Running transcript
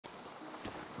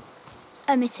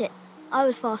Admit it, I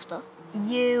was faster.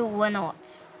 You were not.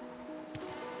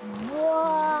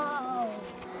 Whoa!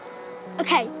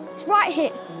 Okay, it's right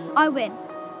here. I win.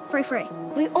 3-3.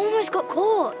 We almost got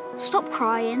caught. Stop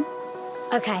crying.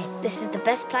 Okay, this is the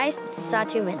best place to decide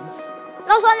who wins.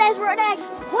 Last one, there's rotten egg.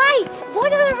 Wait,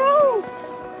 what are the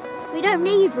rules? We don't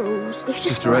need rules. It's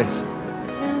just a race.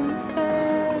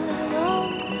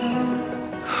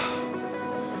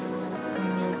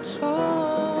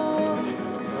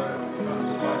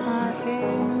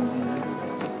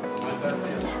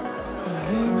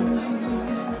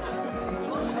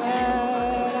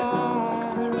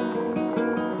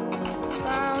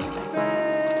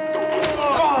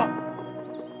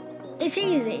 It's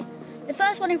easy. The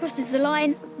first one who crosses the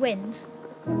line wins.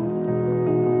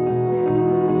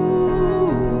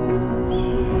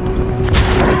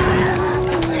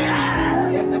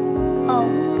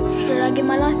 Oh, should I give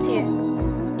my life to you?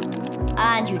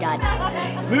 And you died.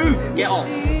 Move! Get on!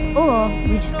 Or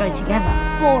we just go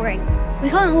together. Boring. We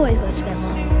can't always go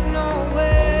together.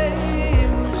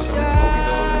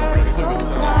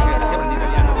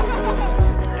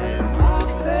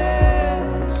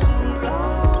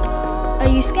 Are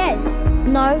you scared?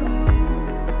 No.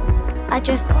 I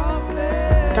just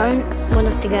don't want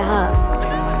us to get hurt.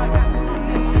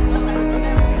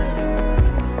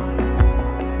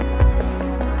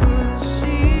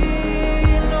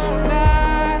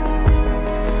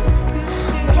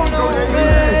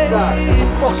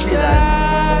 Fuck you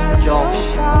then, Josh.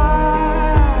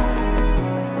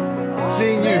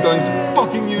 Seeing you going to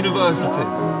fucking university.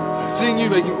 Seeing you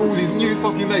making all these new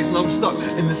fucking mates and I'm stuck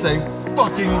in the same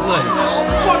fucking place.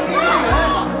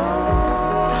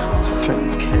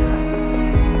 Don't care.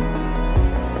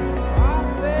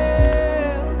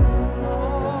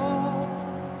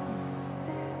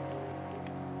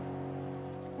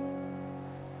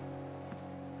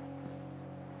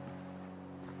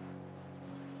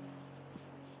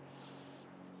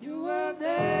 You were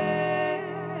there.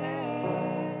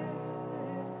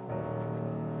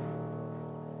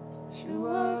 You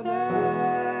were there.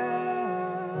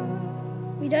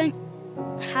 We don't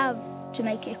have to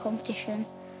make it a competition,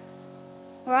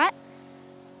 all right?